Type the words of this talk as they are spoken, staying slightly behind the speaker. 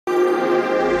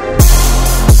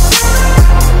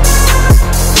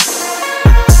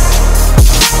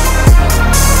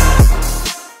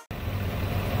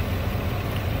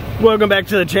Welcome back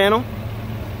to the channel.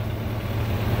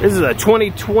 This is a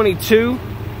 2022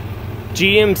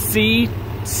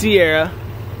 GMC Sierra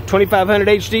 2500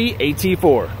 HD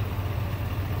AT4.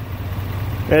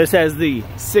 Now this has the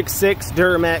 6.6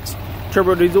 Duramax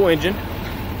Turbodiesel engine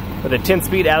with a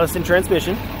 10-speed Allison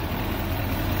transmission.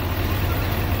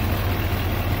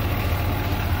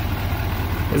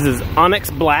 This is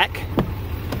Onyx Black.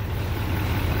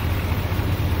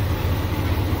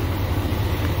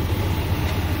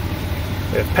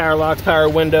 We have power locks, power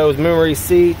windows, memory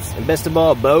seats, and best of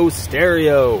all, Bose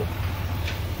stereo.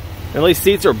 And these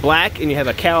seats are black, and you have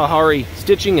a Kalahari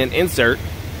stitching and insert.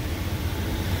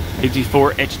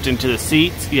 AT4 etched into the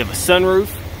seats. You have a sunroof.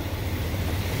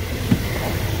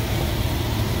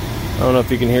 I don't know if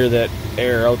you can hear that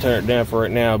air. I'll turn it down for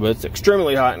right now, but it's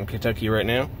extremely hot in Kentucky right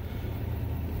now.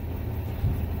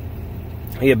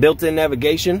 You have built-in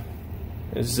navigation.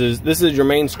 This is your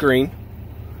main screen.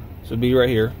 So it'll be right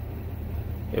here.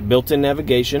 You have built-in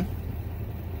navigation.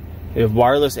 You have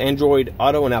wireless Android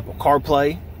Auto and Apple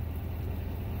CarPlay.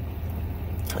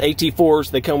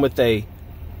 AT4s, they come with a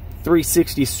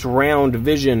 360 surround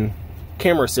vision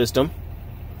camera system,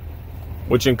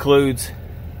 which includes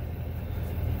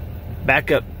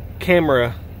backup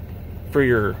camera for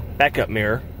your backup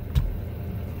mirror.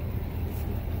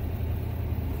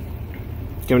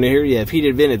 Coming in here, you have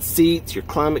heated vented seats, your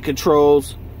climate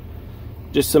controls,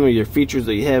 just some of your features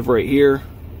that you have right here.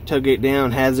 Tailgate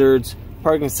down, hazards,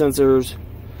 parking sensors.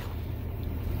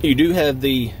 You do have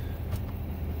the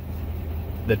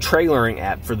trailering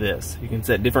app for this. You can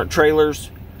set different trailers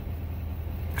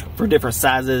for different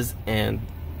sizes, and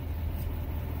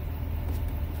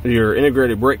your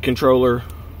integrated brake controller,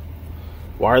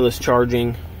 wireless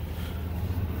charging.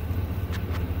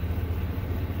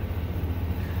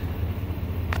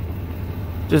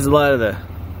 Just a lot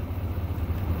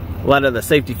of the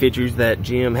safety features that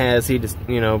GM has. He just,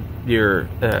 you know, your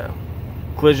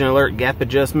collision alert gap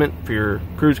adjustment for your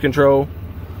cruise control.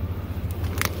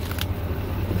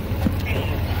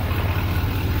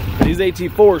 These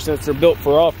AT4s, since they're built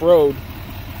for off-road,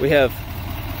 we have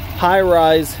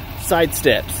high-rise side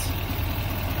steps.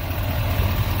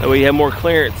 That way you have more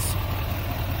clearance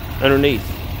underneath.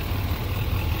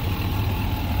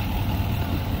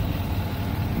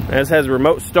 This has a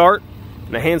remote start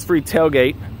and a hands-free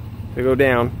tailgate to go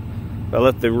down. I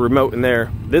left the remote in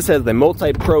there. This has the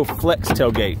Multi-Pro Flex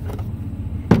tailgate.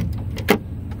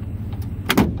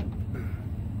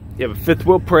 You have a fifth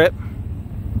wheel prep.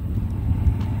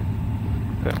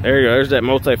 There you go, there's that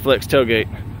Multi-Flex tailgate.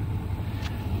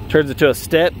 Turns it to a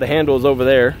step, the handle is over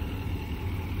there.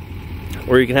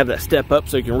 Or you can have that step up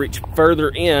so you can reach further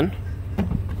in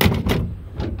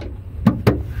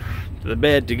to the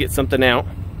bed to get something out.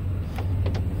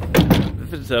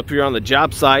 If it's up here on the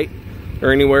job site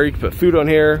or anywhere, you can put food on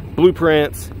here,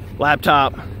 blueprints,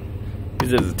 laptop,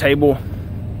 use it as a table.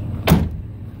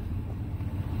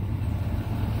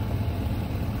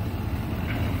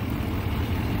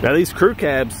 Now these crew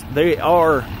cabs, they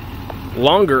are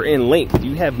longer in length.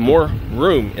 You have more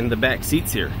room in the back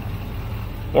seats here,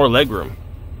 more leg room.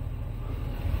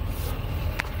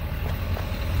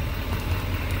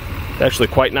 It's actually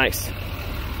quite nice.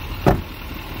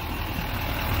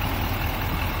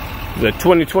 The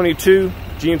 2022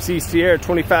 GMC Sierra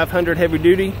 2500 heavy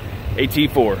duty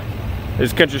AT4.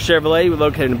 This is Country Chevrolet. We're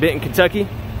located in Benton, Kentucky.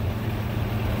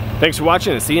 Thanks for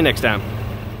watching, and see you next time.